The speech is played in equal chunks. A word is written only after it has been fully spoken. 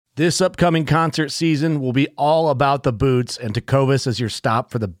This upcoming concert season will be all about the boots, and Tecovas is your stop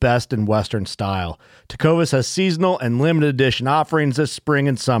for the best in Western style. Tecovas has seasonal and limited edition offerings this spring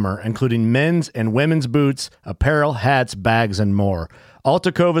and summer, including men's and women's boots, apparel, hats, bags, and more. All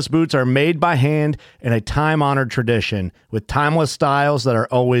Tecovas boots are made by hand in a time-honored tradition with timeless styles that are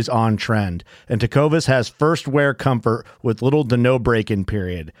always on trend. And Tecovas has first wear comfort with little to no break-in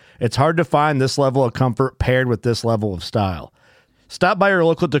period. It's hard to find this level of comfort paired with this level of style. Stop by your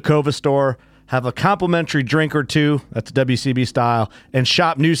local Tecovas store, have a complimentary drink or two, that's WCB style, and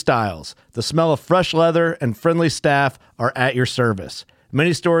shop new styles. The smell of fresh leather and friendly staff are at your service.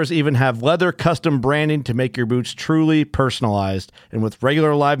 Many stores even have leather custom branding to make your boots truly personalized. And with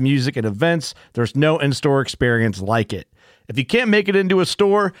regular live music and events, there's no in-store experience like it. If you can't make it into a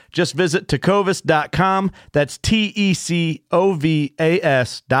store, just visit tecovas.com. That's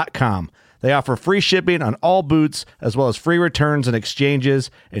TECOVAS.com. They offer free shipping on all boots, as well as free returns and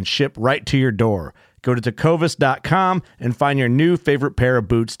exchanges, and ship right to your door. Go to tecovas.com and find your new favorite pair of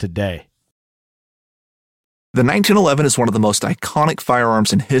boots today. The 1911 is one of the most iconic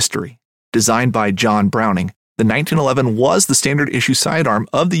firearms in history. Designed by John Browning, the 1911 was the standard issue sidearm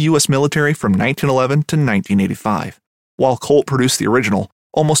of the U.S. military from 1911 to 1985. While Colt produced the original,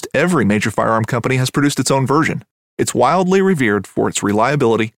 almost every major firearm company has produced its own version. It's wildly revered for its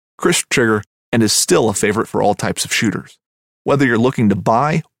reliability, crisp trigger, and is still a favorite for all types of shooters. Whether you're looking to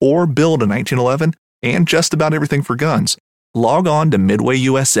buy or build a 1911 and just about everything for guns, log on to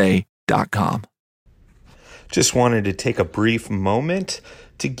midwayusa.com. Just wanted to take a brief moment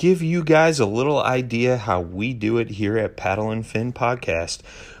to give you guys a little idea how we do it here at Paddle and Fin Podcast.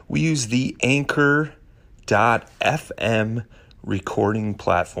 We use the Anchor.fm recording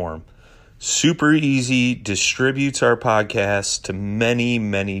platform. Super easy, distributes our podcast to many,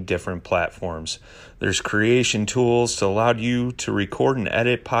 many different platforms. There's creation tools to allow you to record and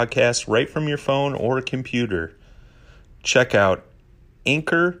edit podcasts right from your phone or computer. Check out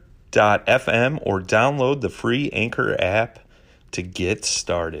Anchor.fm or download the free Anchor app to get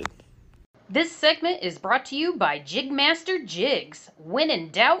started. This segment is brought to you by Jigmaster Jigs. When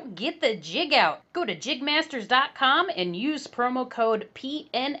in doubt, get the jig out. Go to jigmasters.com and use promo code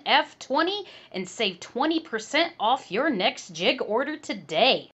PNF20 and save 20% off your next jig order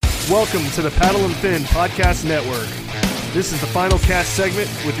today. Welcome to the Paddle and Fin Podcast Network. This is the final cast segment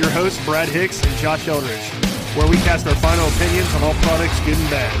with your hosts Brad Hicks and Josh Eldridge, where we cast our final opinions on all products, good and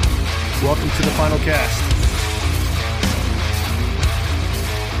bad. Welcome to the final cast.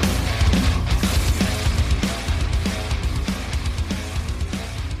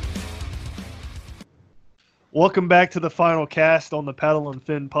 Welcome back to the final cast on the Paddle and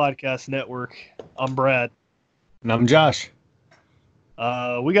Fin Podcast Network. I'm Brad. And I'm Josh.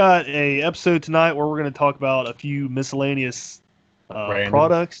 We got a episode tonight where we're going to talk about a few miscellaneous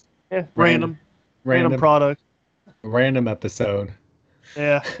products. Yeah, random products. Random episode.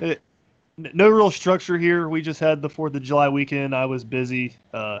 Yeah. No real structure here. We just had the 4th of July weekend. I was busy.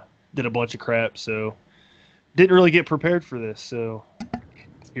 Did a bunch of crap, so didn't really get prepared for this. So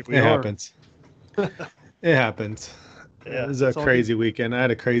here we are. Happens. It happens. Yeah, it was a crazy weekend. I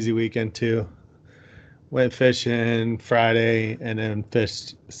had a crazy weekend too. Went fishing Friday and then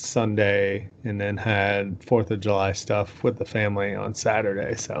fished Sunday and then had 4th of July stuff with the family on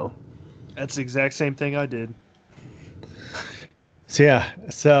Saturday. So that's the exact same thing I did. So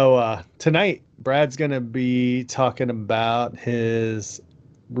tonight Brad's going to be talking about his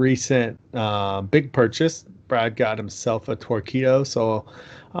recent big purchase. Brad got himself a Torqeedo, so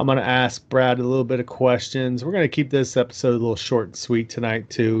I'm going to ask Brad a little bit of questions. We're going to keep this episode a little short and sweet tonight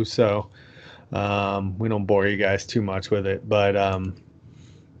too, so we don't bore you guys too much with it. But, and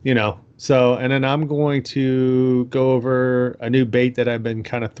then I'm going to go over a new bait that I've been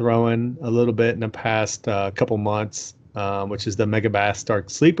kind of throwing a little bit in the past couple months, which is the Megabass Dark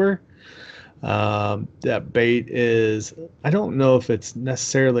Sleeper. That bait is, I don't know if it's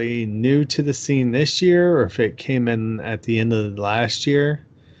necessarily new to the scene this year or if it came in at the end of last year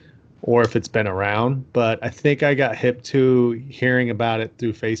or if it's been around, but I think I got hip to hearing about it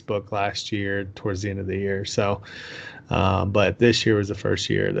through Facebook last year towards the end of the year. So, but this year was the first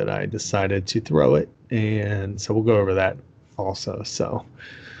year that I decided to throw it. And so we'll go over that also. So,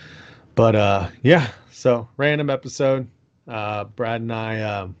 but, so random episode, Brad and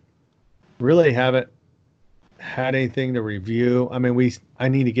I, really haven't had anything to review. I mean, I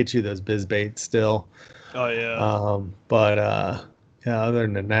need to get you those biz baits still. Oh yeah. Other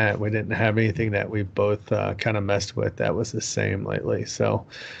than that, we didn't have anything that we both kind of messed with that was the same lately. So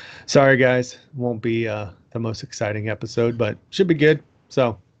sorry guys, won't be the most exciting episode, but should be good.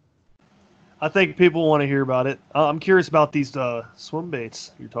 So I think people want to hear about it. I'm curious about these swim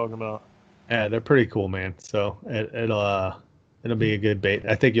baits you're talking about. Yeah, they're pretty cool, man. So it'll be a good bait.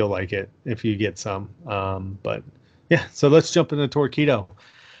 I think you'll like it if you get some. But yeah, so let's jump into Torqeedo.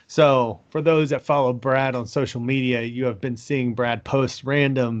 So for those that follow Brad on social media, you have been seeing Brad post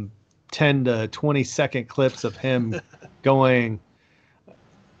random 10 to 20 second clips of him going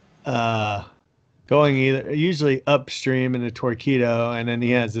either usually upstream in a Torqeedo, and then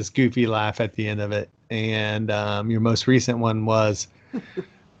he has this goofy laugh at the end of it. And your most recent one was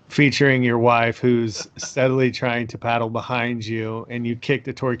featuring your wife, who's steadily trying to paddle behind you, and you kick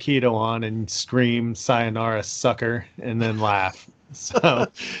the Torqeedo on and scream "Sayonara, sucker," and then laugh. So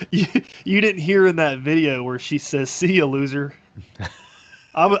you didn't hear in that video where she says "See ya, loser."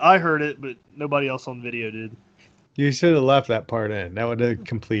 I heard it, but nobody else on video did. You should have left that part in. That would have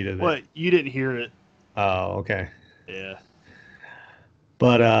completed it. What? You didn't hear it? Oh, okay. Yeah.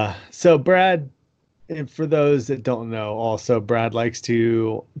 But so Brad, and for those that don't know, also Brad likes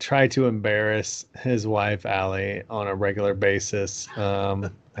to try to embarrass his wife Allie on a regular basis.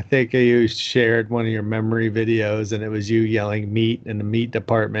 I think you shared one of your memory videos, and it was you yelling "meat" in the meat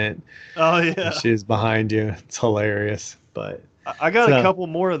department. Oh yeah. And she's behind you. It's hilarious. But I got a couple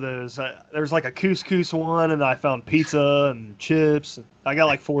more of those. There's like a couscous one, and I found pizza and chips. I got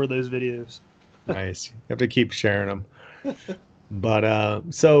like 4 of those videos. Nice. You have to keep sharing them. But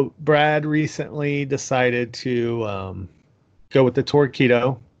so Brad recently decided to go with the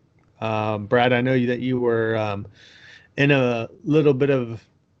Torqeedo. Brad, I know that you were in a little bit of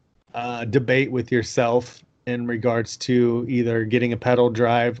debate with yourself in regards to either getting a pedal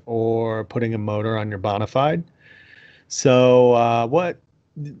drive or putting a motor on your Bonafide. So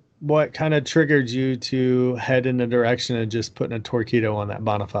what kind of triggered you to head in the direction of just putting a Torqeedo on that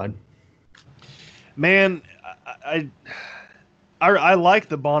Bonafide? Man, I like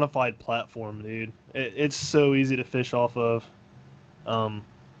the Bonafide platform, dude. It's so easy to fish off of.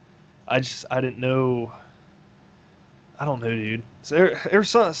 I didn't know. I don't know, dude. So there's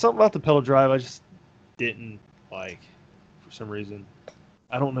something about the pedal drive I just didn't like for some reason.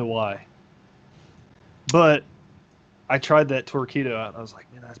 I don't know why. But I tried that Torqeedo out, and I was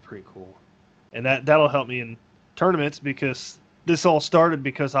like, man, that's pretty cool. And that'll help me in tournaments, because this all started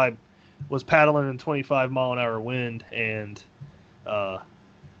because I was paddling in 25-mile-an-hour wind and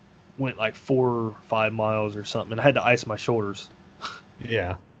went like 4 or 5 miles or something, and I had to ice my shoulders.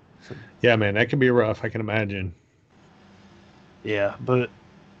 Yeah. Yeah, man, that can be rough. I can imagine. Yeah, but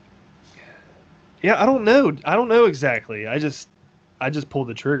yeah, I don't know exactly. I just pulled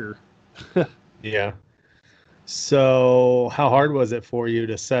the trigger. Yeah. So how hard was it for you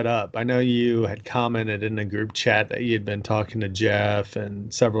to set up? I know you had commented in the group chat that you had been talking to Jeff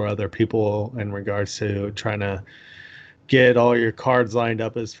and several other people in regards to trying to get all your cards lined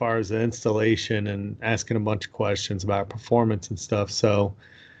up as far as the installation, and asking a bunch of questions about performance and stuff. So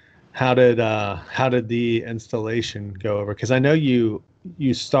how did the installation go over? Because I know you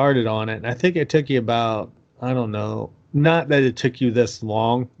started on it, and I think it took you about, I don't know, not that it took you this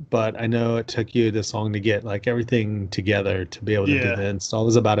long, but I know it took you this long to get like everything together to be able to do the install. It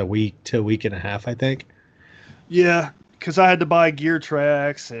was about a week to a week and a half, I think. Yeah, because I had to buy gear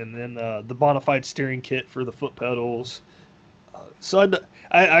tracks, and then the Bonafide steering kit for the foot pedals. So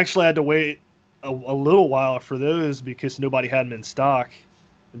I actually had to wait a little while for those because nobody had them in stock.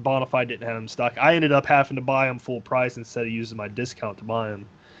 Bonafide didn't have them in stock. I ended up having to buy them full price instead of using my discount to buy them.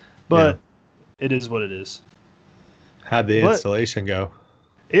 But It is what it is. How'd the installation go?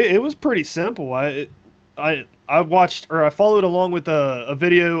 It was pretty simple. I watched, or I followed along with a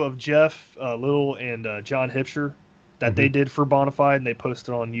video of Jeff Little and John Hipsher that they did for Bonafide, and they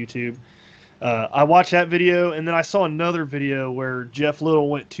posted on YouTube. I watched that video, and then I saw another video where Jeff Little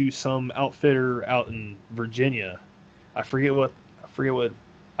went to some outfitter out in Virginia. I think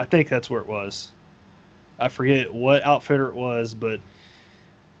that's where it was. I forget what outfitter it was, but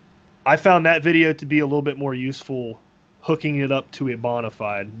I found that video to be a little bit more useful hooking it up to a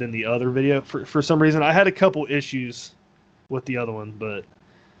Bonafide than the other video. For some reason, I had a couple issues with the other one, but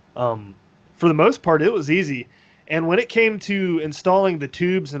for the most part, it was easy. And when it came to installing the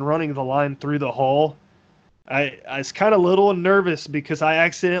tubes and running the line through the hull, I was kind of a little nervous because I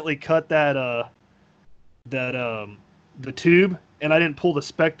accidentally cut the tube, and I didn't pull the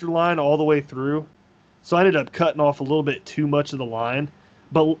Spectre line all the way through. So I ended up cutting off a little bit too much of the line.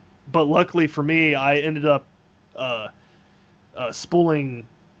 But luckily for me, I ended up spooling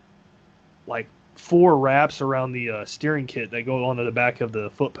like 4 wraps around the steering kit that go onto the back of the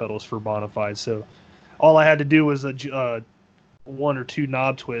foot pedals for Bonafide. So all I had to do was 1 or 2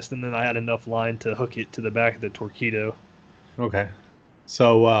 knob twists, and then I had enough line to hook it to the back of the Torqeedo. Okay.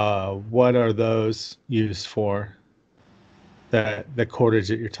 So what are those used for? The cordage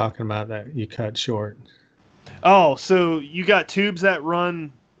that you're talking about that you cut short. Oh, so you got tubes that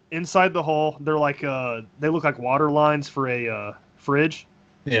run inside the hull. They're like they look like water lines for a fridge.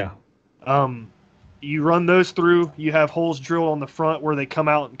 Yeah. You run those through. You have holes drilled on the front where they come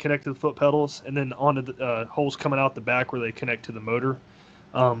out and connect to the foot pedals, and then onto the holes coming out the back where they connect to the motor.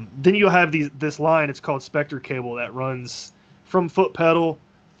 Then you'll have this line. It's called Spectre cable that runs from foot pedal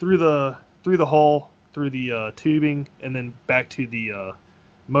through the hull, through the tubing, and then back to the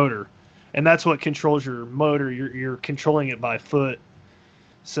motor. And that's what controls your motor. You're controlling it by foot.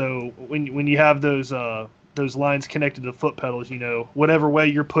 So when you have those lines connected to the foot pedals, whatever way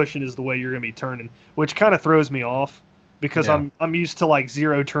you're pushing is the way you're going to be turning, which kind of throws me off because I'm used to like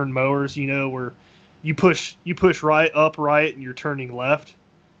zero turn mowers, where you push right, and you're turning left.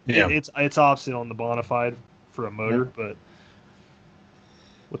 Yeah. It's opposite on the Bonafide for a motor, but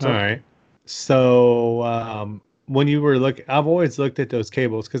what's up? All right. So when you were I've always looked at those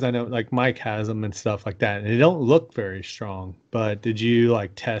cables because I know like Mike has them and stuff like that, and they don't look very strong. But did you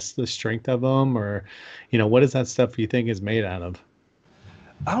like test the strength of them, or what is that stuff you think is made out of?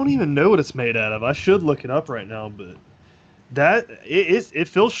 I don't even know what it's made out of. I should look it up right now, but it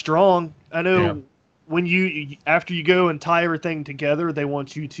feels strong. I know when after you go and tie everything together, they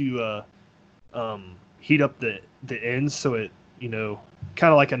want you to heat up the ends so it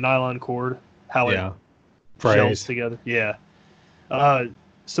kind of like a nylon cord, how it gels together. Yeah.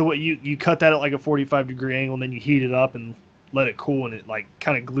 So what you cut that at like a 45-degree angle, and then you heat it up and let it cool, and it like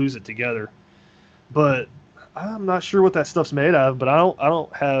kind of glues it together. But I'm not sure what that stuff's made out of. But I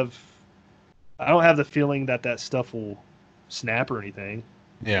don't have the feeling that stuff will snap or anything.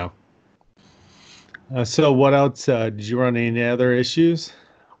 Yeah. So what else? Did you run any other issues?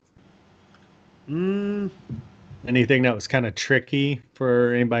 Anything that was kind of tricky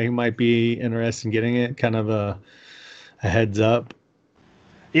for anybody who might be interested in getting it? Kind of a heads up.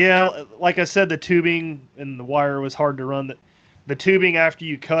 Yeah, like I said, the tubing and the wire was hard to run. The tubing, after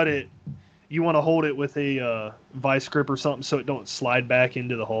you cut it, you want to hold it with a vice grip or something so it don't slide back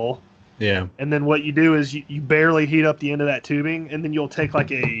into the hole. Yeah. And then what you do is you barely heat up the end of that tubing, and then you'll take like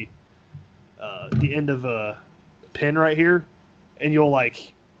the end of a pin right here, and you'll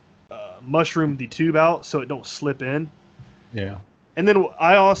like mushroom the tube out so it don't slip in. Yeah. And then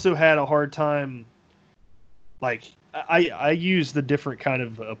I also had a hard time, like I use the different kind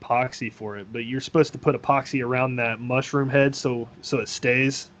of epoxy for it, but you're supposed to put epoxy around that mushroom head so it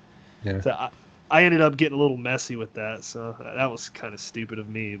stays. Yeah. So I ended up getting a little messy with that, so that was kind of stupid of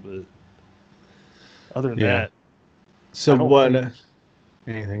me, but other than that. So what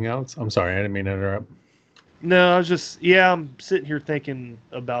anything else? I'm sorry, I didn't mean to interrupt. No, I was just I'm sitting here thinking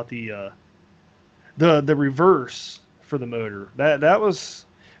about the reverse for the motor. That was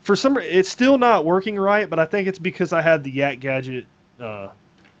for some it's still not working right, but I think it's because I had the Yak Gadget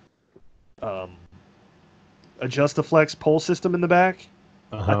Adjust-A-Flex pole system in the back.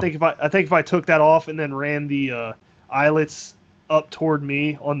 Uh-huh. I think if I took that off and then ran the eyelets up toward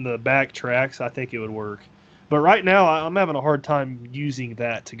me on the back tracks, I think it would work. But right now I'm having a hard time using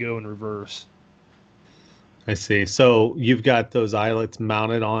that to go in reverse. I see. So you've got those eyelets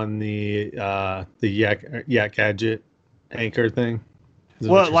mounted on the Yak Gadget anchor thing?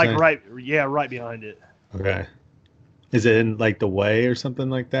 Well, like saying? right behind it. Okay. Is it in like the way or something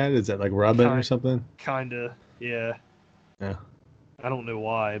like that? Is it like rubbing or something? Kinda, yeah. Yeah. I don't know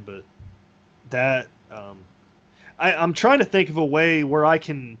why, but that I'm trying to think of a way where I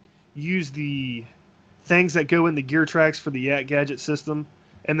can use the things that go in the gear tracks for the Yak Gadget system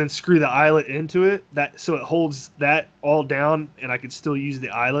and then screw the eyelet into it so it holds that all down and I could still use the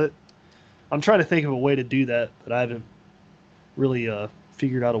eyelet. I'm trying to think of a way to do that, but I haven't really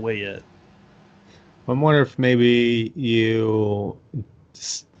figured out a way yet. I'm wondering if maybe you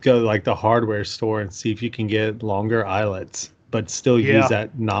go to like the hardware store and see if you can get longer eyelets, but still use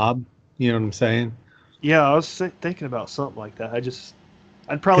that knob. You know what I'm saying? Yeah, I was thinking about something like that.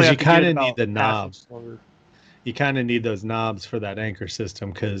 I'd probably have to get it about need the knob. longer. You kind of need those knobs for that anchor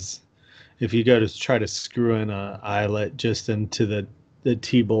system, because if you go to try to screw in an eyelet just into the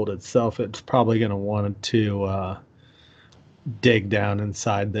T-bolt itself, it's probably going to want to dig down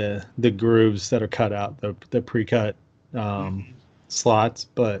inside the grooves that are cut out, the pre-cut slots.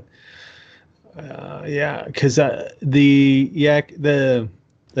 But because the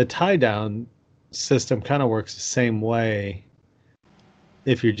tie down system kind of works the same way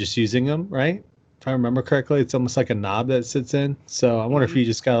if you're just using them, right? If I remember correctly, it's almost like a knob that sits in. So I wonder if you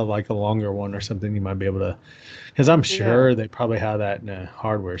just got like a longer one or something, you might be able to, because I'm sure they probably have that in a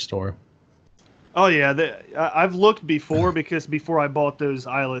hardware store. Oh yeah, I've looked before because before I bought those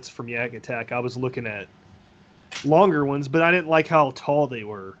eyelets from Yak Attack, I was looking at longer ones, but I didn't like how tall they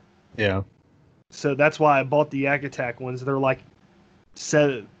were. Yeah. So that's why I bought the Yak Attack ones. They're like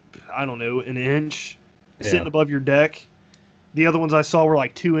I don't know, an inch sitting above your deck. The other ones I saw were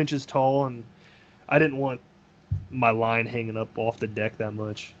like 2 inches tall, and I didn't want my line hanging up off the deck that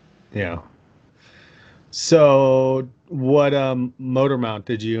much. Yeah. So what motor mount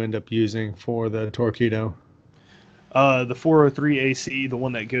did you end up using for the Torqeedo? The 403 AC, the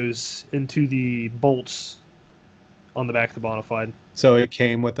one that goes into the bolts on the back of the Bonafide. So it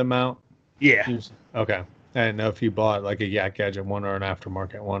came with a mount? Yeah. Okay. I didn't know if you bought like a Yak Gadget one or an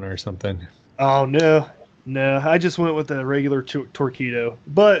aftermarket one or something. Oh no. I just went with the regular Torqeedo.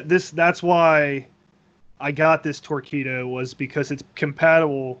 But that's why I got this Torqeedo, was because it's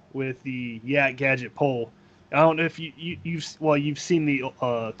compatible with the Yak Gadget pole. I don't know if you've seen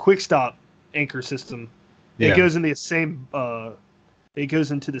the Quick Stop anchor system. Yeah. It goes into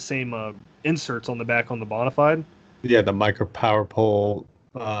the same inserts on the back on the Bonafide. Yeah, the micro power pole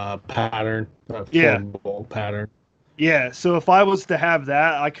pattern, bolt pattern. Yeah, so if I was to have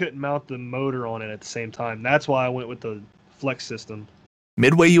that, I couldn't mount the motor on it at the same time. That's why I went with the Flex system.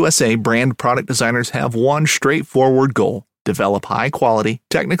 Midway USA brand product designers have one straightforward goal: develop high-quality,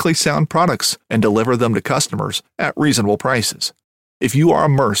 technically sound products and deliver them to customers at reasonable prices. If you are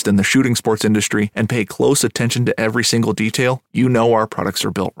immersed in the shooting sports industry and pay close attention to every single detail, you know our products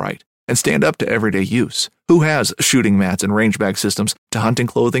are built right and stand up to everyday use. Who has shooting mats and range bag systems to hunting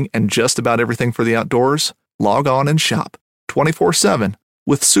clothing and just about everything for the outdoors? Log on and shop 24/7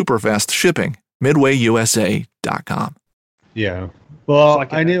 with super fast shipping. MidwayUSA.com. Yeah. Well,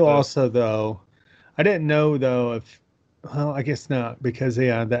 Like I knew that, also though. I didn't know though if. Well, I guess not, because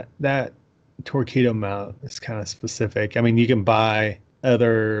that Torqeedo mount is kind of specific. I mean, you can buy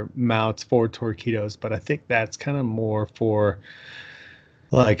other mounts for Torqeedos, but I think that's kind of more for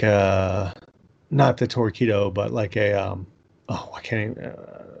like not the Torqeedo, but like a I can't even,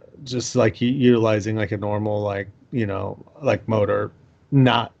 just like utilizing like a normal like like motor,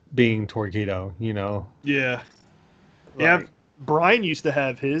 not being Torqeedo. Yeah. Like, Brian used to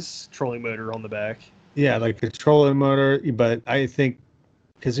have his trolling motor on the back. Yeah, like a trolling motor, but I think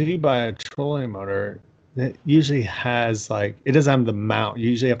because if you buy a trolling motor, it usually has like, it doesn't have the mount. You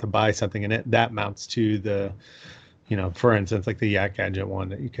usually have to buy something and that mounts to the, for instance, like the Yak Gadget one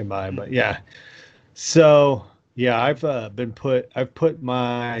that you can buy. But yeah, so yeah, I've put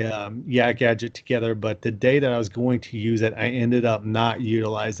my Yak Gadget together, but the day that I was going to use it, I ended up not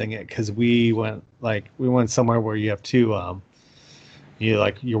utilizing it because we went somewhere where you have to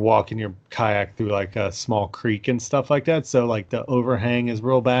you're walking your kayak through like a small creek and stuff like that. So like the overhang is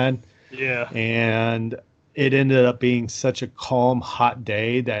real bad. Yeah. And it ended up being such a calm, hot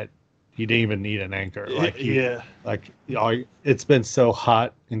day that you didn't even need an anchor. It's been so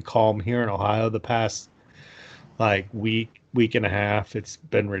hot and calm here in Ohio the past like week and a half. It's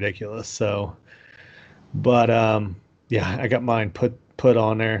been ridiculous. So, but yeah, I got mine put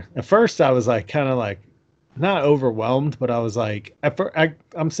on there. At first I was like kind of like not overwhelmed, but I was like,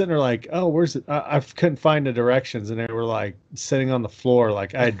 I'm sitting there like, oh, where's it? I couldn't find the directions, and they were like sitting on the floor.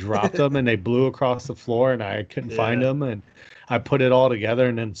 Like I had dropped them, and they blew across the floor, and I couldn't find them. And I put it all together,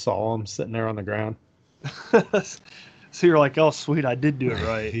 and then saw them sitting there on the ground. So you're like, oh, sweet, I did do it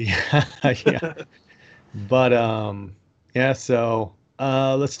right. yeah. But yeah. So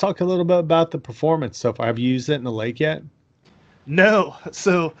let's talk a little bit about the performance so far. Have you used it in the lake yet? No.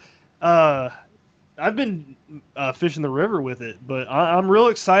 So I've been fishing the river with it, but I'm real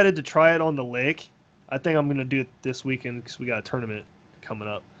excited to try it on the lake. I think I'm going to do it this weekend because we got a tournament coming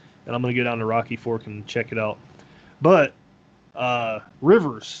up, and I'm going to go down to Rocky Fork and check it out. But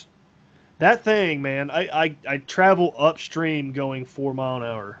rivers, that thing, man, I travel upstream going 4 mile an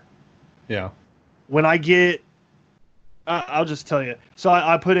hour. Yeah. When I get, I'll just tell you. So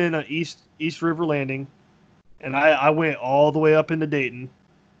I put in an East River Landing, and I went all the way up into Dayton,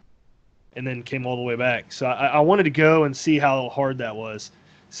 and then came all the way back. So I wanted to go and see how hard that was.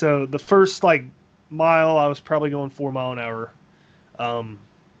 So the first like mile, I was probably going 4 mile an hour.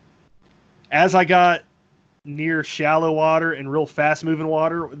 As I got near shallow water and real fast moving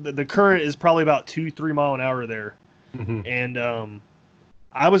water, the current is probably about 2-3 mile an hour there. Mm-hmm. And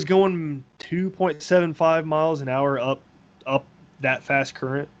I was going 2.75 miles an hour up that fast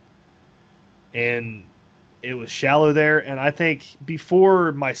current. And it was shallow there, and I think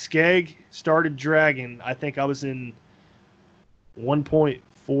before my skeg started dragging, I think I was in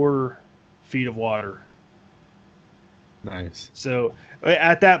 1.4 feet of water. Nice. So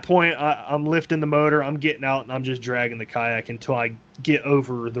at that point, I'm lifting the motor, I'm getting out, and I'm just dragging the kayak until I get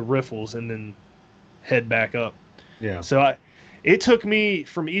over the riffles, and then head back up. Yeah. So it took me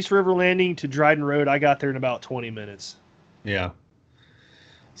from East River Landing to Dryden Road. I got there in about 20 minutes. Yeah.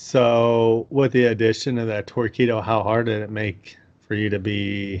 So with the addition of that Torqeedo, how hard did it make for you to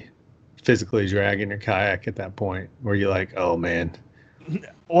be physically dragging your kayak at that point? Were you like, oh man?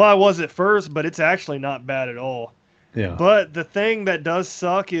 Well, I was at first, but it's actually not bad at all. Yeah. But the thing that does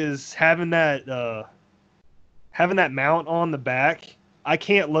suck is having that mount on the back. I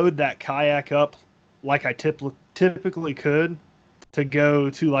can't load that kayak up like I typically could to go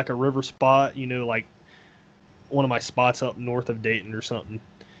to like a river spot, like one of my spots up north of Dayton or something.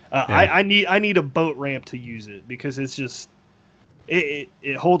 I need a boat ramp to use it because it's just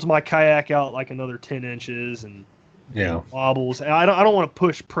it holds my kayak out like another 10 inches and wobbles. And I don't want to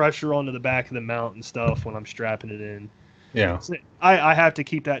push pressure onto the back of the mount and stuff when I'm strapping it in. Yeah. So I have to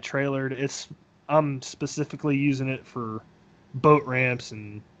keep that trailered. I'm specifically using it for boat ramps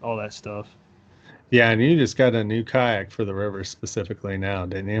and all that stuff. Yeah, and you just got a new kayak for the river specifically now,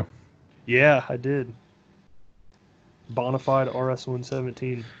 didn't you? Yeah, I did. Bonafide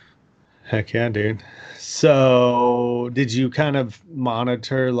RS-117. Heck yeah, dude. So did you kind of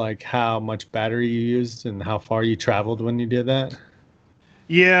monitor like how much battery you used and how far you traveled when you did that?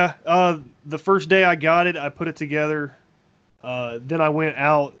 Yeah, the first day I got it, I put it together. Then I went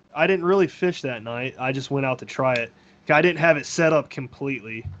out. I didn't really fish that night. I just went out to try it. I didn't have it set up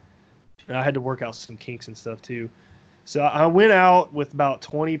completely. And I had to work out some kinks and stuff too. So I went out with about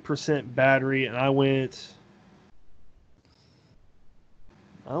 20% battery, and I went,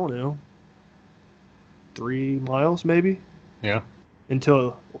 I don't know, 3 miles maybe? Yeah.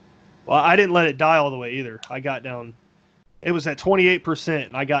 Well, I didn't let it die all the way either. I got down, it was at 28%,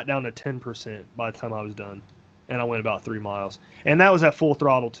 and I got down to 10% by the time I was done. And I went about 3 miles. And that was at full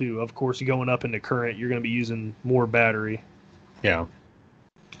throttle too. Of course, you're going up into current, you're going to be using more battery. Yeah.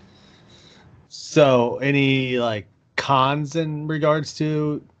 So any like cons in regards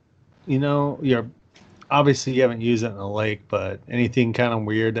to, you're obviously you haven't used it in a lake, but anything kind of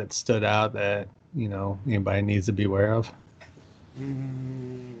weird that stood out that, anybody needs to be aware of?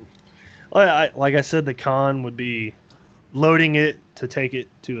 Well, like I said, the con would be loading it to take it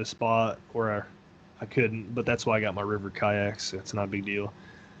to a spot where I couldn't, but that's why I got my river kayaks. It's not a big deal.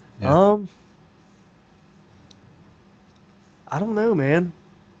 Yeah. I don't know, man.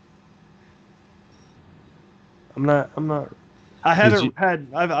 I've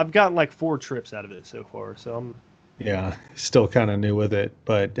gotten like 4 trips out of it so far, so I'm still kind of new with it.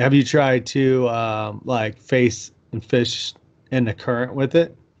 But have you tried to like face and fish in the current with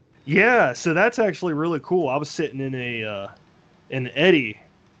it? Yeah, so that's actually really cool. I was sitting in an eddy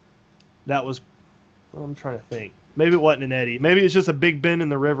that was, I'm trying to think. Maybe it wasn't an eddy. Maybe it's just a big bend in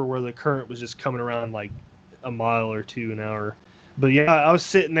the river where the current was just coming around like a mile or 2 an hour. But yeah, I was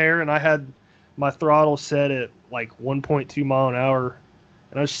sitting there and I had my throttle set at like 1.2 mile an hour,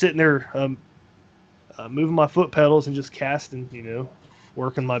 and I was sitting there moving my foot pedals and just casting,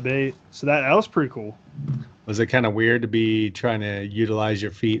 working my bait. So that was pretty cool. Was it kind of weird to be trying to utilize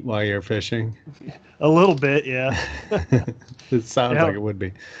your feet while you're fishing? A little bit, yeah. It sounds like it would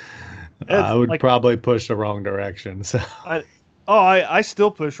be. I would probably push the wrong direction. So I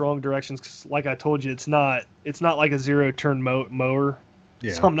still push wrong directions because, like I told you, it's not like a 0-turn mower.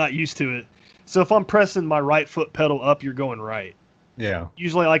 Yeah. So I'm not used to it. So if I'm pressing my right foot pedal up, you're going right. Yeah.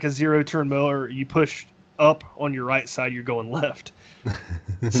 Usually, like a 0-turn mower, you push up on your right side, you're going left.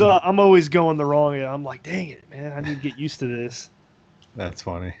 So I'm always going the wrong way. I'm like, dang it, man, I need to get used to this. That's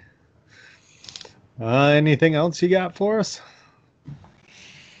funny. Anything else you got for us?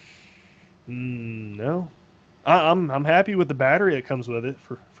 No. I'm happy with the battery that comes with it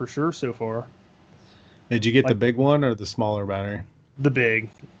for sure so far. Did you get the big one or the smaller battery? The big.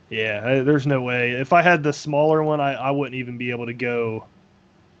 Yeah, there's no way. If I had the smaller one, I wouldn't even be able to go.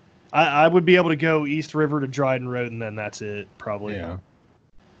 I would be able to go East River to Dryden Road, and then that's it, probably. Yeah.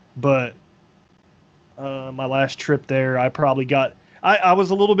 But my last trip there, I probably got... I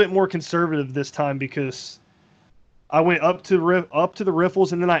was a little bit more conservative this time because I went up to the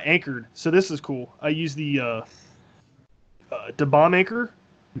riffles, and then I anchored. So this is cool. I used the bomb anchor.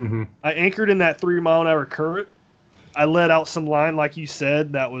 Mm-hmm. I anchored in that 3 mile an hour current. I let out some line, like you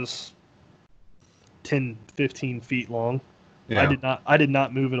said, that was 10, 15 feet long. Yeah. I did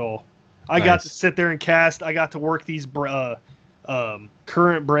not move at all. I got to sit there and cast. I got to work these current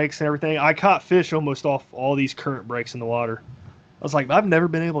breaks and everything. I caught fish almost off all these current breaks in the water. I was like, I've never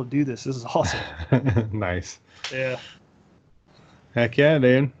been able to do this. This is awesome. Nice. Yeah. Heck yeah,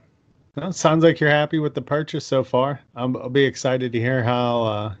 dude. Well, it sounds like you're happy with the purchase so far. I'll be excited to hear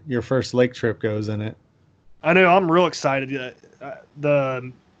how your first lake trip goes in it. I know. I'm real excited.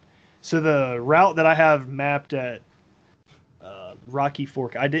 So the route that I have mapped at Rocky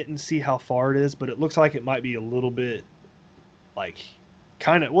Fork, I didn't see how far it is, but it looks like it might be a little bit, like,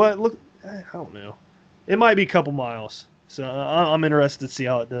 kind of. Well, look, I don't know. It might be a couple miles. So I'm interested to see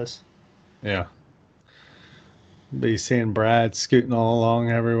how it does. Yeah. Be seeing Brad scooting all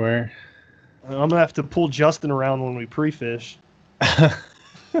along everywhere. I'm gonna have to pull Justin around when we pre-fish.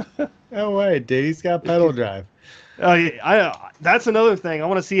 No way, dude. He's got pedal drive. That's another thing. I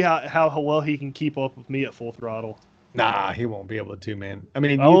want to see how well he can keep up with me at full throttle. Nah, he won't be able to, man. I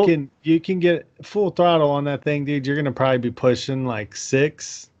mean, Oh. you can get full throttle on that thing, dude. You're gonna probably be pushing like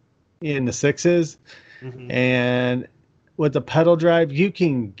 6 in the 6s, and with the pedal drive, you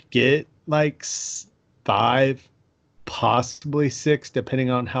can get like 5, possibly 6, depending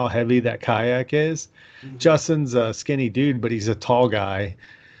on how heavy that kayak is. Justin's a skinny dude, but he's a tall guy,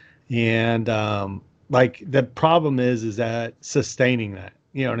 and like the problem is that sustaining that.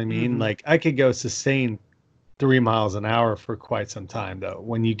 You know what I mean? Like I could go sustain 3 miles an hour for quite some time, though.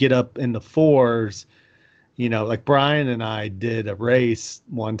 When you get up in the 4s, you know, like Brian and I did a race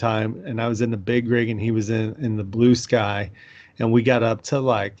one time, and I was in the big rig and he was in the blue sky, and we got up to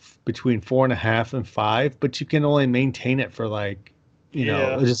like between 4.5 and 5, but you can only maintain it for like, you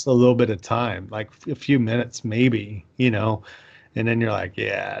know, just a little bit of time, like a few minutes maybe, you know, and then you're like,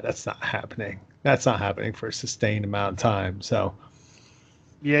 yeah, that's not happening. That's not happening for a sustained amount of time. So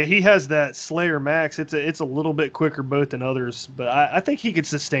yeah, he has that Slayer Max. It's a little bit quicker boat than others, but I think he could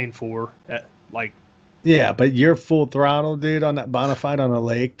sustain 4 at like. Yeah, but you're full throttle, dude, on that Bonafide on a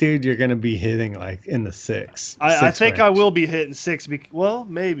lake, dude. You're gonna be hitting like in the 6. I think range. I will be hitting 6. Well,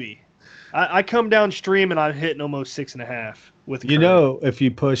 maybe. I come downstream and I'm hitting almost 6.5 with. You know, if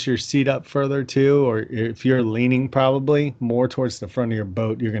you push your seat up further too, or if you're leaning probably more towards the front of your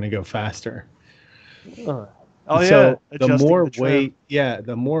boat, you're gonna go faster. Oh, so yeah. the more weight,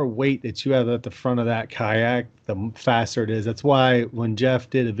 the more weight that you have at the front of that kayak, the faster it is. That's why when Jeff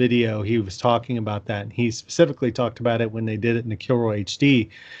did a video, he was talking about that. And he specifically talked about it when they did it in the Kilroy HD,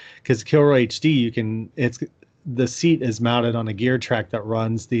 because Kilroy HD, the seat is mounted on a gear track that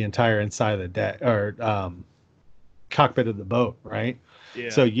runs the entire inside of the deck or cockpit of the boat, right?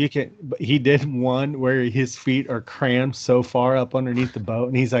 Yeah. So he did one where his feet are crammed so far up underneath the boat,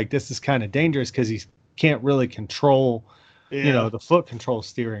 and he's like, this is kind of dangerous because he can't really control, you know, the foot control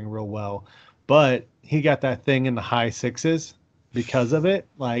steering real well. But he got that thing in the high 6s because of it.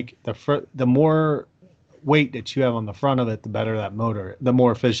 Like the more weight that you have on the front of it, the better that motor, the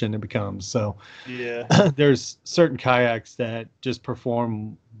more efficient it becomes. So yeah, there's certain kayaks that just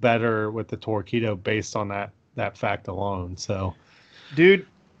perform better with the Torqeedo based on that fact alone. So, dude,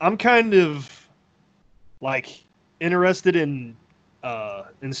 I'm kind of like interested in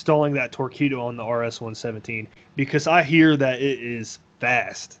installing that Torqeedo on the RS-117 because I hear that it is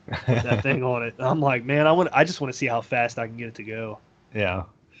fast with that thing on it. I'm like, man, I just want to see how fast I can get it to go. Yeah,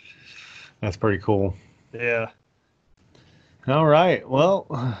 that's pretty cool. Yeah. All right.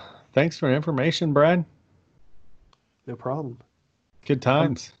 Well, thanks for the information, Brad. No problem. Good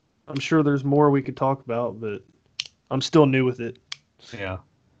times. I'm sure there's more we could talk about, but I'm still new with it. Yeah.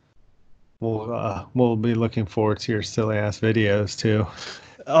 We'll be looking forward to your silly ass videos too.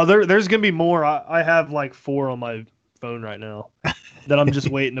 Oh, there's gonna be more. I have like 4 on my phone right now that I'm just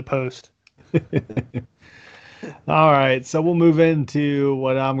waiting to post. All right, so we'll move into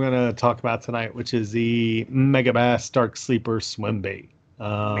what I'm gonna talk about tonight, which is the Megabass Dark Sleeper swim bait.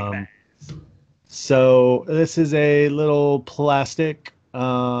 So this is a little plastic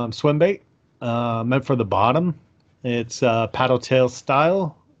swim bait meant for the bottom. It's paddle tail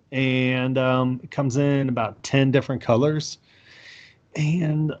style. And it comes in about 10 different colors.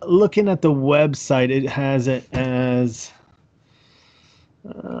 And looking at the website, it has it as,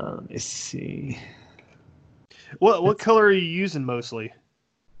 let me see. What color are you using mostly?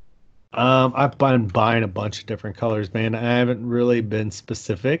 I've been buying a bunch of different colors, man. I haven't really been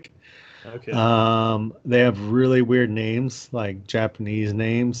specific. Okay. They have really weird names, like Japanese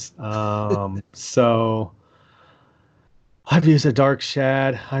names. So I've used a dark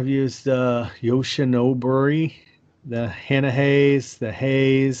shad. I've used the Yoshinobori, the Hannah Haze, the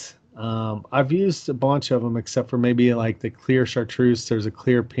Haze. I've used a bunch of them, except for maybe like the clear chartreuse. There's a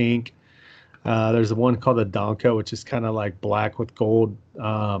clear pink. There's one called the Donko, which is kind of like black with gold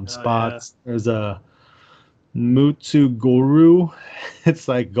spots. Yeah. There's a Mutsuguru. It's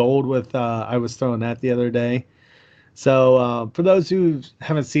like gold with, I was throwing that the other day. So for those who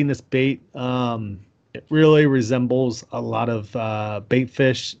haven't seen this bait, it really resembles a lot of bait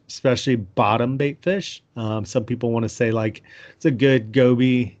fish, especially bottom bait fish. Some people want to say like it's a good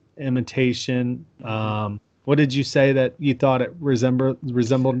goby imitation. What did you say that you thought it resembled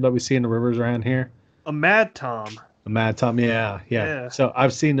that we see in the rivers around here? A Mad Tom. A Mad Tom, yeah. Yeah. So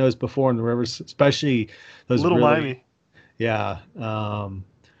I've seen those before in the rivers, especially those Little really, Miami. yeah.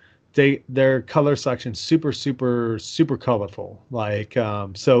 Their color section super colorful. Like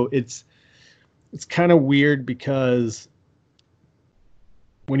so it's kind of weird because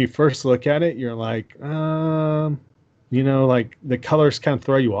when you first look at it, you're like, like the colors kind of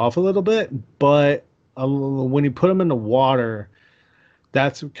throw you off a little bit, but when you put them in the water,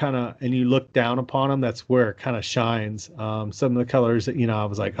 that's kind of, and you look down upon them, that's where it kind of shines. Some of the colors that, I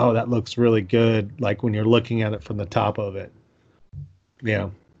was like, oh, that looks really good. Like when you're looking at it from the top of it.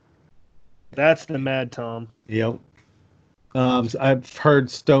 Yeah. That's the Mad Tom. Yep. I've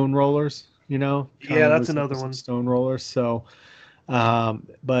heard stone rollers, Yeah, that's another one. Stone rollers. So,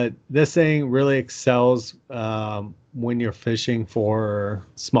 but this thing really excels when you're fishing for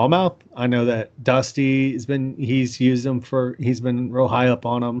smallmouth. I know that Dusty he's been real high up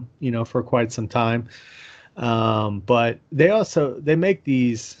on them, for quite some time. But they make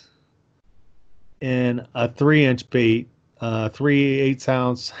these in a 3-inch bait, 3/8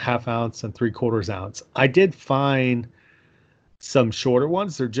 ounce, half ounce, and 3/4 ounce. I did find some shorter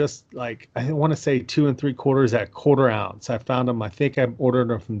ones. They're just like, I want to say 2 3/4 at 1/4 ounce. I found them. I think I ordered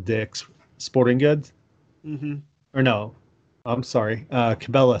them from Dick's Sporting Goods. Mm-hmm. Or no, I'm sorry.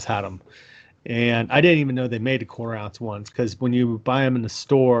 Cabela's had them. And I didn't even know they made 1/4 ounce ones, because when you buy them in the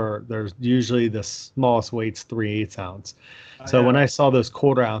store, there's usually the smallest weight's 3/8 ounce. So when I saw those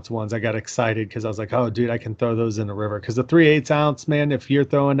 1/4 ounce ones, I got excited because I was like, oh, dude, I can throw those in the river. Because the 3/8 ounce, man, if you're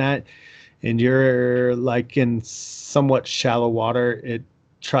throwing that and you're like in somewhat shallow water, it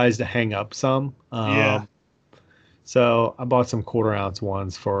tries to hang up some. Yeah. So I bought some 1/4 ounce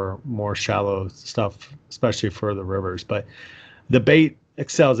ones for more shallow stuff, especially for the rivers. But the bait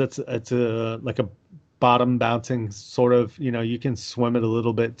excels. It's like a bottom bouncing sort of, you can swim it a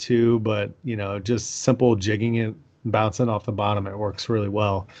little bit too, but just simple jigging it, bouncing off the bottom, it works really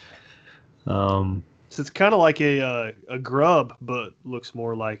well. So it's kind of like a grub, but looks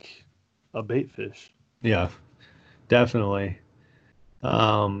more like a bait fish. Yeah, definitely.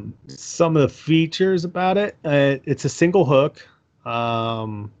 Some of the features about it, it's a single hook.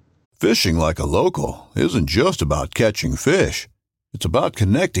 Fishing like a local isn't just about catching fish. It's about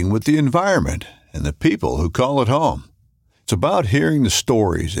connecting with the environment and the people who call it home. It's about hearing the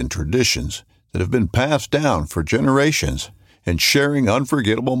stories and traditions that have been passed down for generations and sharing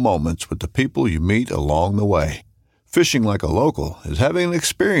unforgettable moments with the people you meet along the way. Fishing like a local is having an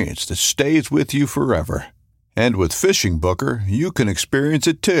experience that stays with you forever. And with Fishing Booker, you can experience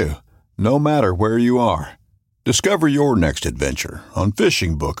it too, no matter where you are. Discover your next adventure on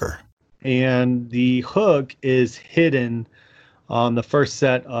Fishing Booker. And the hook is hidden on the first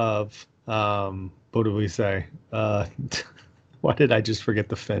set of, what do we say? Why did I just forget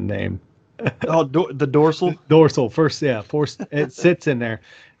the fin name? The dorsal? Dorsal, first, it sits in there.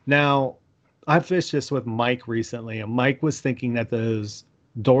 Now, I fished this with Mike recently, and Mike was thinking that those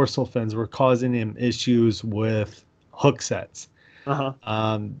dorsal fins were causing him issues with hook sets. For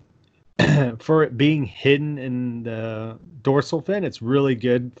it being hidden in the dorsal fin, it's really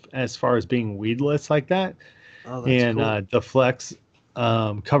good as far as being weedless like that. Oh, that's and cool. deflects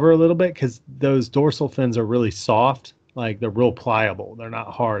cover a little bit, because those dorsal fins are really soft, like they're real pliable, they're not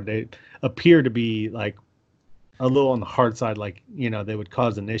hard. They appear to be like a little on the hard side, like they would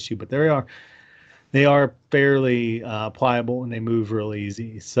cause an issue, but they are fairly pliable, and they move real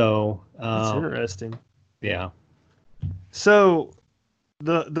easy. So that's interesting. Yeah. So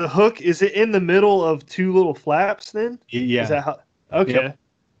the hook, is it in the middle of two little flaps then? Yeah. Is that how? Okay. Yep.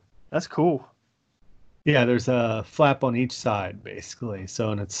 That's cool. Yeah, there's a flap on each side basically. So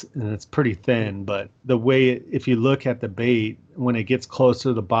and it's pretty thin, but the way if you look at the bait, when it gets closer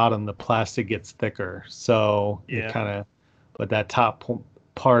to the bottom, the plastic gets thicker. So it kind of, but that top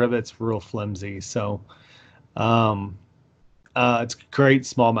part of it's real flimsy. So it's great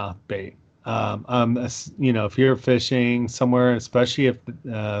smallmouth bait. If you're fishing somewhere, especially if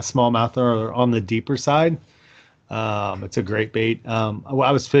smallmouth are on the deeper side, it's a great bait.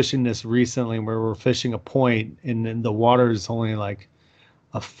 I was fishing this recently where we're fishing a point, and then the water is only like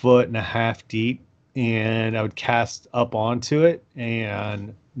 1.5 feet deep, and I would cast up onto it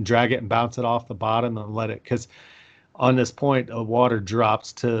and drag it and bounce it off the bottom and let it, because on this point the water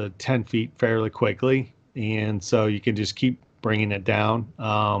drops to 10 feet fairly quickly, and so you can just keep bringing it down.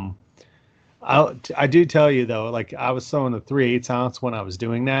 I do tell you though, like I was throwing the 3/8 ounce when I was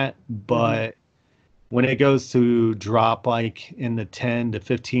doing that, but when it goes to drop like in the 10 to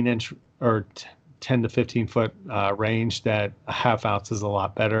 15 inch or 10 to 15 foot range, that a half ounce is a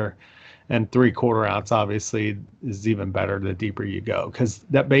lot better. And 3/4 ounce obviously is even better the deeper you go, because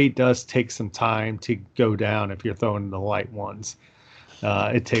that bait does take some time to go down if you're throwing the light ones.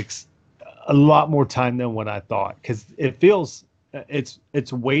 It takes a lot more time than what I thought, because it feels it's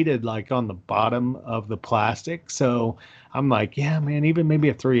weighted like on the bottom of the plastic. So I'm like, yeah, man, even maybe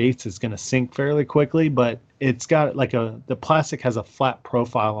a 3/8 is going to sink fairly quickly, but it's got like the plastic has a flat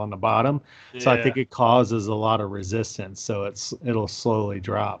profile on the bottom. So I think it causes a lot of resistance. So it'll slowly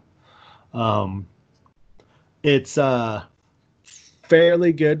drop. It's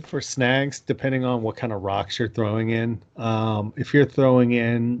fairly good for snags depending on what kind of rocks you're throwing in. If you're throwing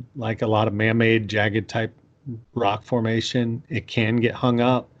in like a lot of man-made jagged type rock formation, it can get hung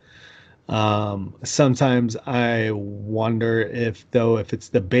up. Sometimes I wonder if it's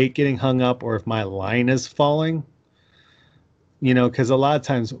the bait getting hung up or if my line is falling, because a lot of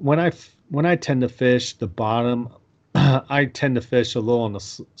times when I tend to fish the bottom, I tend to fish a little on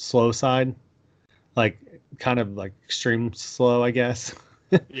the slow side, like kind of like extreme slow, I guess.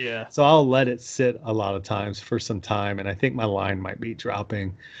 Yeah. So I'll let it sit a lot of times for some time, and I think my line might be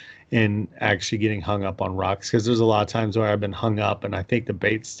dropping and actually getting hung up on rocks, because there's a lot of times where I've been hung up and I think the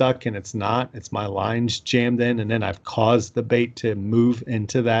bait's stuck and it's not. It's my line's jammed in, and then I've caused the bait to move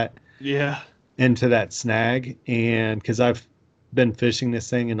into that snag. And because I've been fishing this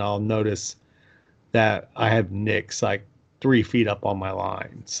thing, and I'll notice that I have nicks like 3 feet up on my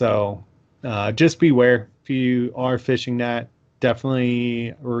line. So just beware if you are fishing that.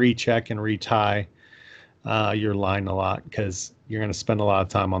 Definitely recheck and retie your line a lot, because you're going to spend a lot of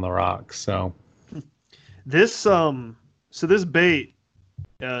time on the rocks. So this this bait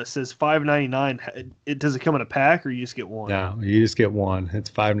says $5.99. Does it come in a pack, or you just get one? No, you just get one.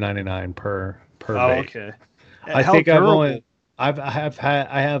 It's $5.99 per bait. Okay. I think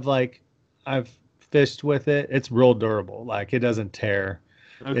I've fished with it. It's real durable. Like, it doesn't tear.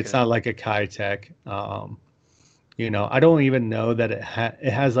 Okay. It's not like a Kitech. I don't even know that it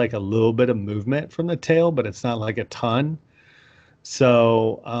has like a little bit of movement from the tail, but it's not like a ton.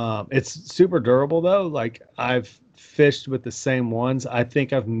 So it's super durable though. Like, I've fished with the same ones. I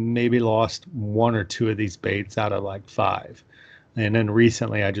think I've maybe lost 1 or 2 of these baits out of like 5. And then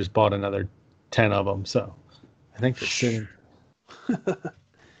recently I just bought another 10 of them. So I think they're sitting.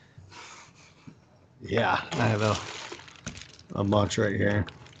 Yeah, I have a bunch right here.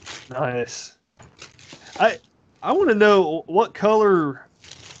 Nice. I want to know, what color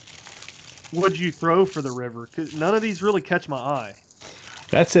would you throw for the river? Because none of these really catch my eye.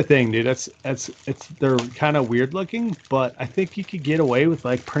 That's the thing, dude. They're kind of weird looking, but I think you could get away with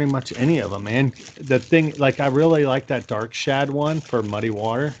like pretty much any of them, man. The thing, like, I really like that dark shad one for muddy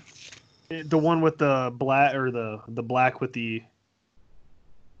water. The one with the black, or the black with the.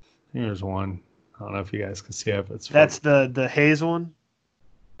 Here's one. I don't know if you guys can see it. But that's the haze one.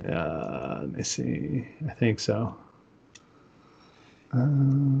 Let me see. I think so.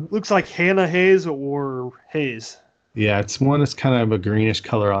 Looks like Hannah haze or haze. Yeah, it's one that's kind of a greenish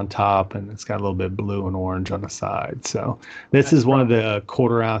color on top, and it's got a little bit of blue and orange on the side. So this is one of the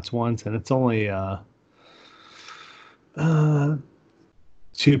 1/4 ounce ones, and it's only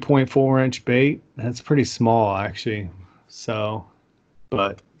 2.4 inch bait. That's pretty small, actually. So,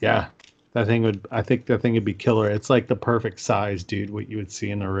 but yeah. I think that thing would be killer. It's like the perfect size, dude, what you would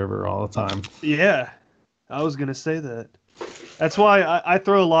see in the river all the time. Yeah, I was going to say that. That's why I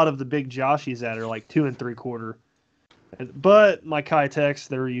throw a lot of the big Joshies at her, like 2 3/4. But my Kitechs,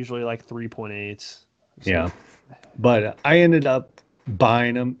 they're usually like 3.8s. So. Yeah. But I ended up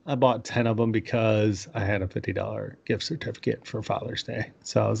buying them. I bought 10 of them because I had a $50 gift certificate for Father's Day.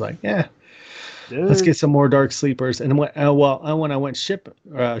 So I was like, yeah. Let's get some more dark sleepers. And when I went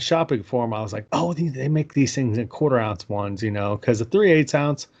shopping for them, I was like, oh, they make these things in 1/4 ounce ones, because a 3/8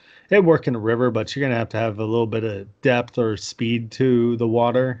 ounce, it'd work in the river, but you're going to have a little bit of depth or speed to the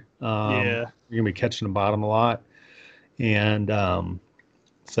water. You're going to be catching the bottom a lot. And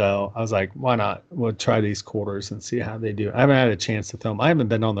so I was like, why not? We'll try these 1/4s and see how they do. I haven't had a chance to film. I haven't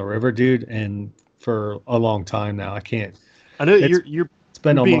been on the river, dude, and for a long time now. I can't. I know you're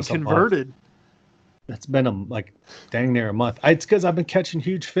been being almost converted. It's been like dang near a month. It's because I've been catching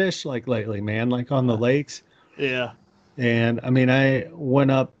huge fish like lately, man, like on the lakes. Yeah. And I mean, I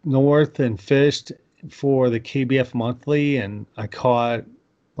went up north and fished for the KBF monthly, and I caught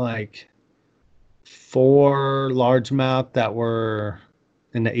like 4 largemouth that were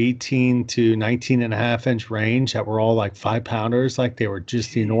in the 18 to 19.5 inch range that were all like 5-pounders. Like, they were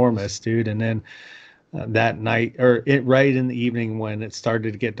just enormous, dude. And then that night, right in the evening when it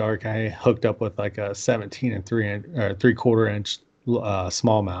started to get dark, I hooked up with like a 17 3/4 inch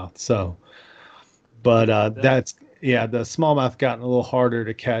smallmouth. So, but yeah, the smallmouth gotten a little harder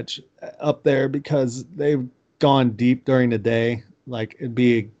to catch up there because they've gone deep during the day. Like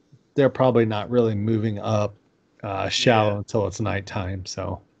they're probably not really moving up shallow until it's nighttime.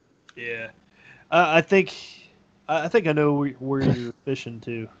 So yeah, I think I know where you're fishing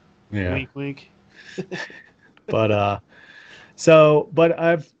too. yeah, Wink, wink. but I've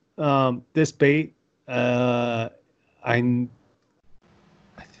this bait.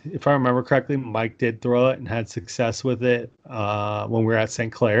 If I remember correctly, Mike did throw it and had success with it when we were at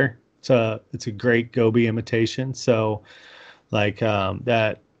St. Clair. So it's a great goby imitation. So like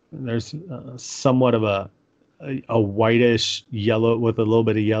that, there's somewhat of a whitish yellow with a little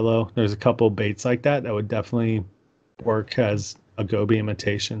bit of yellow. There's a couple of baits like that would definitely work as a goby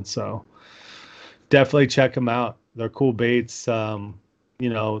imitation. So definitely check them out. They're cool baits. They are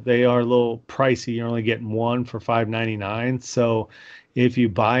a little pricey. You're only getting one for $5.99. So if you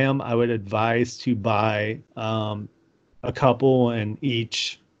buy them, I would advise to buy a couple in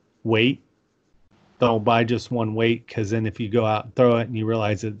each weight. Don't buy just one weight, because then if you go out and throw it and you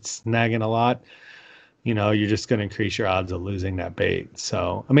realize it's snagging a lot, you're just going to increase your odds of losing that bait.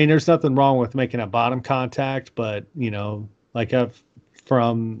 So, I mean, there's nothing wrong with making a bottom contact, but, like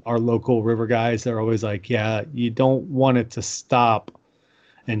from our local river guys, they're always like, yeah, you don't want it to stop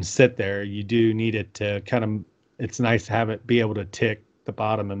and sit there. You do need it to it's nice to have it be able to tick the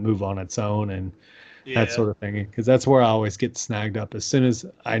bottom and move on its own and that sort of thing. Because that's where I always get snagged up. As soon as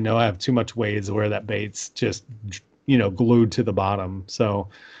I know I have too much weight is where that bait's just, glued to the bottom. So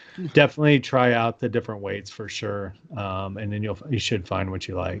definitely try out the different weights for sure. And then you should find what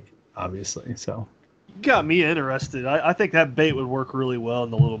you like, obviously. So got me interested. I think that bait would work really well in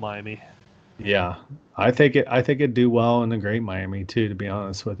the Little Miami. Yeah, I think it'd do well in the Great Miami too, to be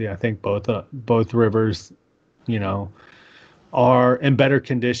honest with you. I think both rivers, are in better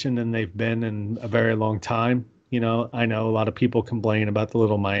condition than they've been in a very long time. I know a lot of people complain about the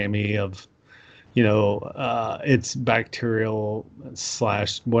Little Miami of, its bacterial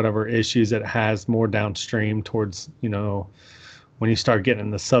 / whatever issues it has more downstream towards, when you start getting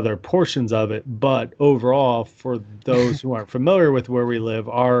in the southern portions of it. But overall, for those who aren't familiar with where we live,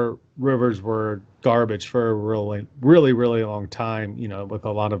 our rivers were garbage for a really, really, really long time, with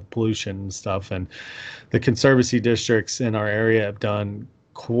a lot of pollution and stuff. And the conservancy districts in our area have done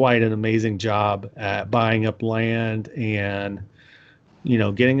quite an amazing job at buying up land and,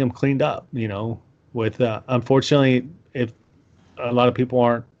 getting them cleaned up, with, unfortunately, if a lot of people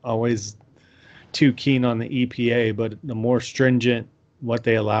aren't always too keen on the EPA, but the more stringent what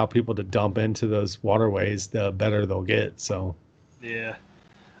they allow people to dump into those waterways, the better they'll get. So, yeah,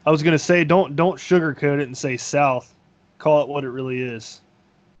 I was gonna say don't sugarcoat it and say South. Call it what it really is.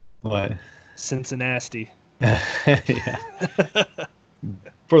 What? Cincinnati. Yeah.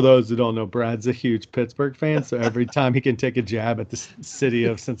 For those who don't know, Brad's a huge Pittsburgh fan, so every time he can take a jab at the city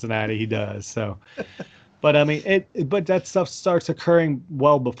of Cincinnati, he does. So. But I mean, but that stuff starts occurring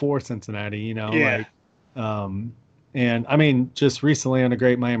well before Cincinnati, Yeah. And I mean, just recently on the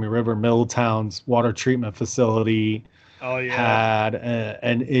Great Miami River, Middletown's water treatment facility had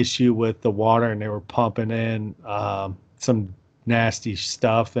an issue with the water, and they were pumping in some nasty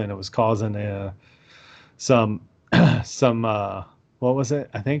stuff, and it was causing some what was it?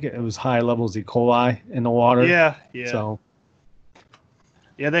 I think it was high levels E. coli in the water. Yeah. So.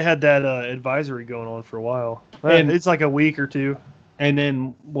 Yeah, they had that advisory going on for a while. And it's like a week or two. And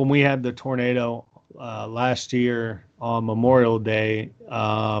then when we had the tornado last year on Memorial Day,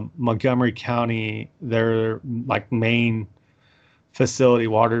 Montgomery County, their main facility,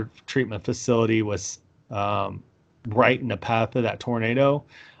 water treatment facility, was right in the path of that tornado.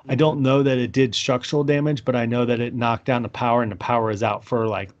 I don't know that it did structural damage, but I know that it knocked down the power, and the power is out for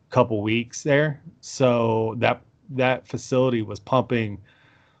like a couple weeks there. So that facility was pumping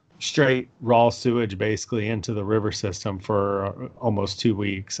straight raw sewage basically into the river system for almost 2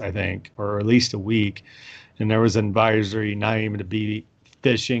 weeks, I think, or at least a week. And there was an advisory not even to be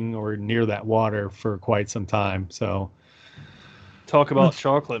fishing or near that water for quite some time. So talk about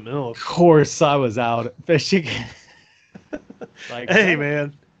chocolate milk. Of course I was out fishing. Hey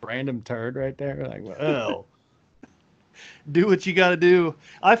man, random turd right there. Like, oh. Do what you got to do.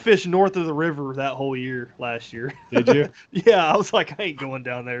 I fished north of the river that whole year last year. Did you? Yeah, I was like, I ain't going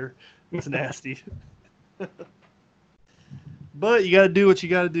down there. It's nasty. But you got to do what you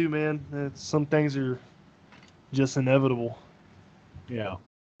got to do, man. Some things are just inevitable. Yeah.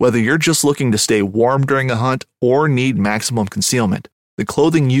 Whether you're just looking to stay warm during a hunt or need maximum concealment, the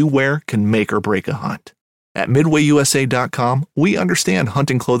clothing you wear can make or break a hunt. At MidwayUSA.com, we understand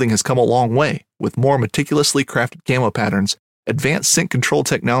hunting clothing has come a long way with more meticulously crafted camo patterns, advanced scent control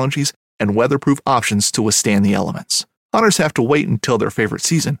technologies, and weatherproof options to withstand the elements. Hunters have to wait until their favorite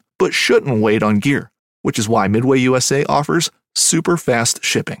season, but shouldn't wait on gear, which is why Midway USA offers super fast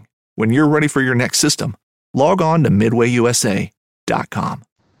shipping. When you're ready for your next system, log on to midwayusa.com.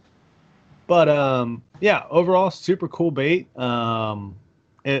 But yeah, overall, super cool bait.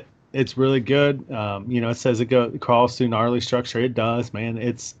 It's really good. It says it crawls through gnarly structure. It does, man.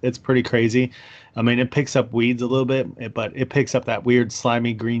 It's pretty crazy. I mean, it picks up weeds a little bit, but it picks up that weird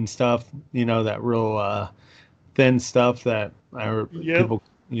slimy green stuff. That real thin stuff that people,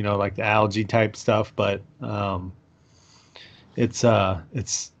 like the algae type stuff. But it's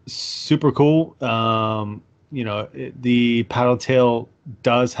super cool. The paddle tail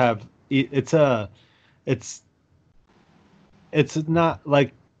does have. It's not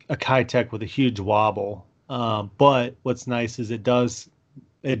like a Kitech with a huge wobble, but what's nice is it does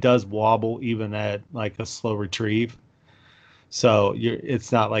wobble even at like a slow retrieve, so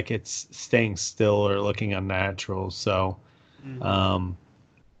it's not like it's staying still or looking unnatural. So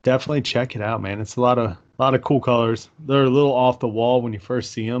definitely check it out, man. It's a lot of cool colors. They're a little off the wall when you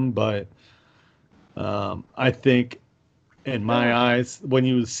first see them, but I think in my eyes, when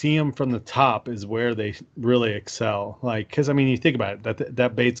you see them from the top is where they really excel. Like, because I mean, you think about it,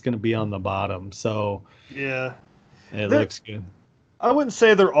 that bait's going to be on the bottom, so yeah, it looks good. I wouldn't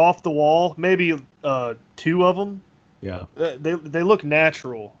say they're off the wall. Maybe two of them. Yeah, they look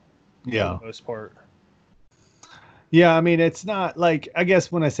natural. Yeah, for the most part. Yeah, I mean, it's not like, I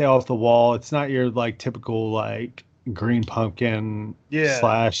guess when I say off the wall, it's not your like typical like green pumpkin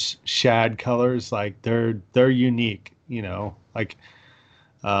 / shad colors. Like they're unique. Like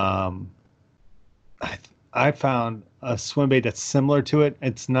I found a swim bait that's similar to it.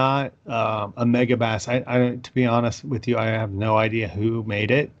 It's not a Megabass. I don't, to be honest with you, I have no idea who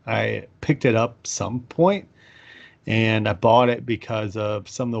made it. I picked it up some point and I bought it because of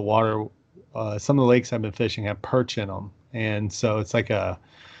some of the water, some of the lakes I've been fishing have perch in them. And so it's a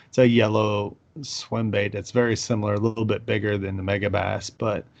yellow swim bait that's very similar, a little bit bigger than the Megabass,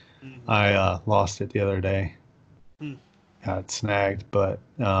 but I lost it the other day. Got snagged, but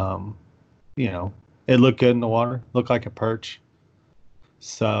it looked good in the water, looked like a perch.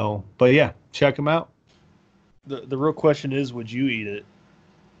 So, but yeah, check them out. The real question is, would you eat it?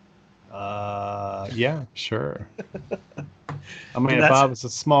 Yeah, sure. I mean, if I was a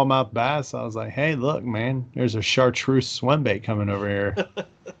smallmouth bass, I was like, hey, look, man, there's a chartreuse swim bait coming over here.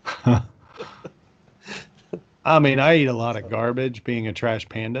 I mean, I eat a lot of garbage being a trash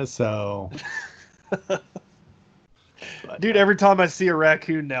panda, so. Dude, every time I see a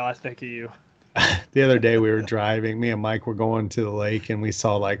raccoon now, I think of you. The other day we were driving, me and Mike were going to the lake and we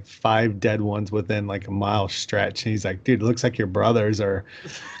saw like 5 dead ones within like a mile stretch. And he's like, dude, it looks like your brothers are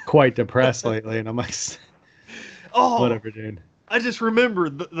quite depressed lately. And I'm like, oh, whatever, dude. I just remember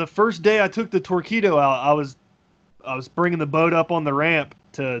the first day I took the Torpedo out, I was bringing the boat up on the ramp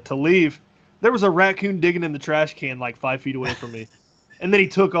to leave. There was a raccoon digging in the trash can like 5 feet away from me. And then he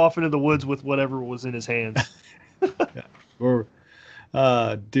took off into the woods with whatever was in his hands. Yeah. Or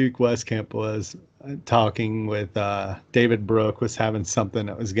Duke Westcamp was talking with David Brooke, was having something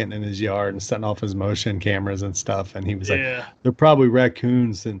that was getting in his yard and setting off his motion cameras and stuff, and he was like, they're probably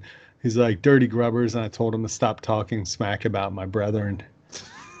raccoons, and he's like, dirty grubbers. And I told him to stop talking smack about my brethren.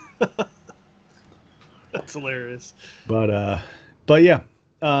 That's hilarious. But yeah,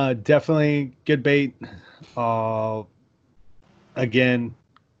 definitely good bait. Again,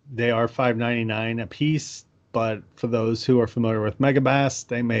 they are $5.99 a piece. But for those who are familiar with Megabass,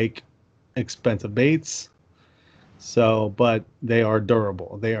 they make expensive baits. So, but they are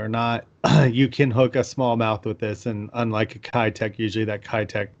durable. They are not, you can hook a smallmouth with this. And unlike a Kitech, usually that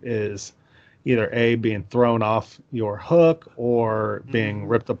Kitech is either A, being thrown off your hook or being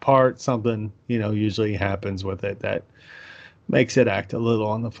ripped apart. Something, usually happens with it that makes it act a little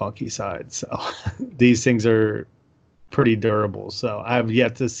on the funky side. So these things are pretty durable. So I've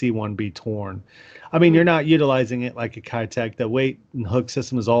yet to see one be torn. I mean, you're not utilizing it like a Kitech. The weight and hook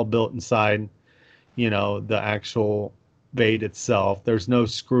system is all built inside, the actual bait itself. There's no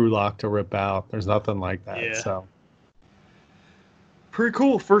screw lock to rip out. There's nothing like that. Yeah. So pretty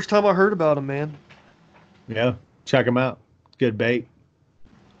cool. First time I heard about them, man. Yeah, check them out. Good bait.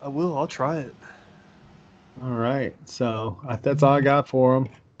 I will. I'll try it. All right. So that's all I got for them.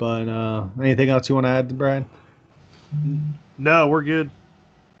 But anything else you want to add, Brad? No, we're good.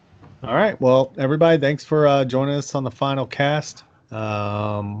 All right. Well, everybody, thanks for joining us on the final cast.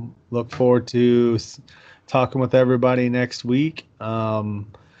 Look forward to talking with everybody next week.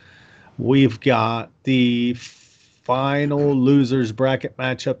 We've got the final losers bracket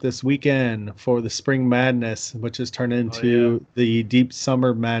matchup this weekend for the Spring Madness, which has turned into the Deep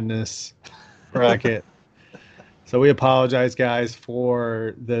Summer Madness bracket. So we apologize, guys,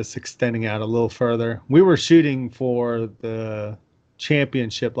 for this extending out a little further. We were shooting for the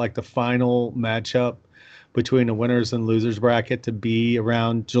championship, like the final matchup between the winners and losers bracket, to be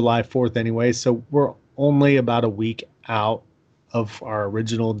around July 4th anyway. So we're only about a week out of our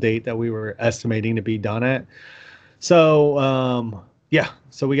original date that we were estimating to be done at. So,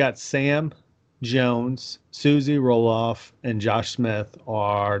 so we got Sam Jones, Susie Roloff, and Josh Smith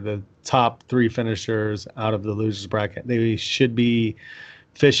are the top 3 finishers out of the losers bracket. They should be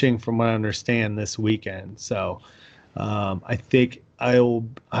fishing, from what I understand, this weekend. So I think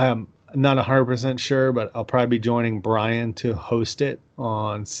I'm not 100% sure, but I'll probably be joining Brian to host it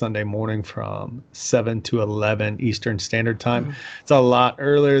on Sunday morning from 7 to 11 Eastern Standard Time. Mm-hmm. It's a lot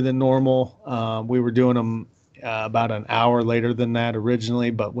earlier than normal. We were doing them about an hour later than that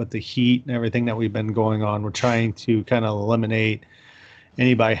originally, but with the heat and everything that we've been going on, we're trying to kind of eliminate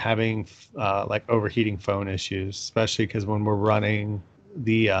anybody having like overheating phone issues, especially because when we're running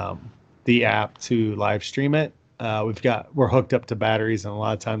the app to live stream it, we're hooked up to batteries, and a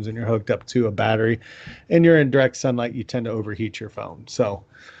lot of times when you're hooked up to a battery and you're in direct sunlight, you tend to overheat your phone. So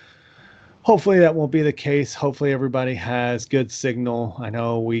hopefully that won't be the case. Hopefully everybody has good signal. I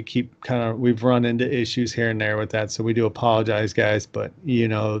know we've run into issues here and there with that, so we do apologize, guys, but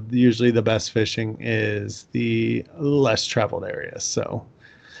usually the best fishing is the less traveled areas. So,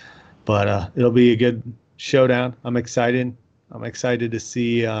 but it'll be a good showdown. I'm excited to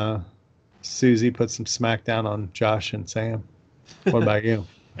see Susie put some smack down on Josh and Sam. What about you?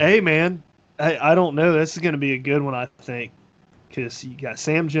 Hey, man, I don't know. This is going to be a good one, I think, because you got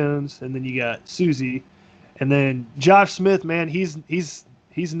Sam Jones, and then you got Susie, and then Josh Smith. Man, he's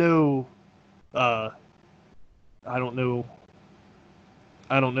no, I don't know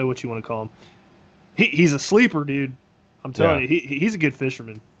what you want to call him. He's a sleeper, dude. I'm telling you, he's a good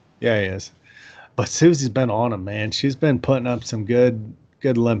fisherman. Yeah, he is. But Susie's been on him, man. She's been putting up some good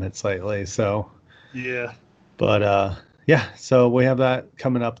limits lately. So yeah. But so we have that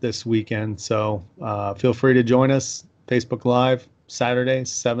coming up this weekend. So feel free to join us. Facebook Live, Saturday,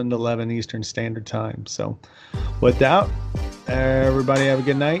 7 to 11 Eastern Standard Time. So with that, everybody have a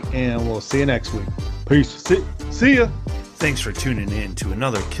good night, and we'll see you next week. Peace. See ya. Thanks for tuning in to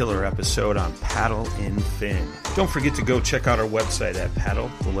another killer episode on Paddle and Fin. Don't forget to go check out our website at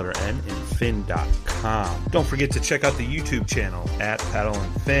paddle_and_fin.com. Don't forget to check out the YouTube channel at Paddle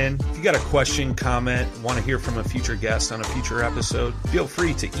and Fin. If you got a question, comment, want to hear from a future guest on a future episode, feel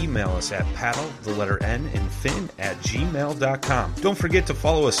free to email us at paddle_and_fin@gmail.com. Don't forget to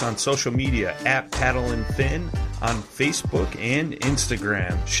follow us on social media at Paddle and Fin on Facebook and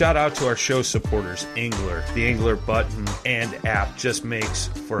Instagram. Shout out to our show supporters, Angler. The Angler button and app just makes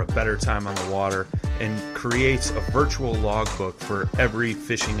for a better time on the water and creates a virtual logbook for every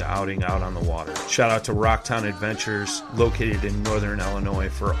fishing outing out on the water. Shout out to Rocktown Adventures, located in Northern Illinois,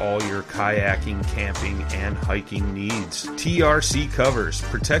 for all your kayaking, camping, and hiking needs. TRC Covers,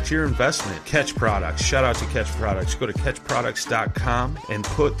 protect your investment. Catch Products, shout out to Catch Products. Go to catchproducts.com and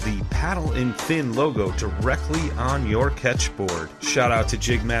put the Paddle and Fin logo directly on your catch board. Shout out to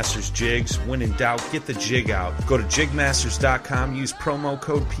Jig Masters Jigs. When in doubt, get the jig out. Go to jigmasters.com, use promo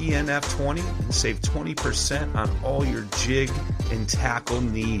code PNF20 and save 20% on all your jig and tackle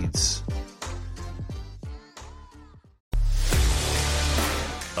needs.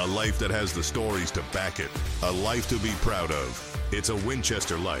 A life that has the stories to back it. A life to be proud of. It's a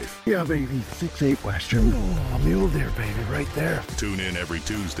Winchester life. Yeah, baby. 6'8" Western. Oh, mule deer, baby, right there. Tune in every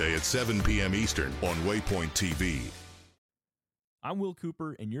Tuesday at 7 p.m. Eastern on Waypoint TV. I'm Will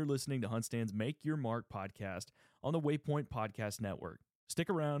Cooper, and you're listening to HuntStand's Make Your Mark podcast on the Waypoint Podcast Network. Stick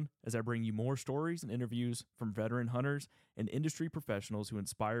around as I bring you more stories and interviews from veteran hunters and industry professionals who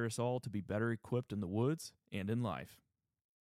inspire us all to be better equipped in the woods and in life.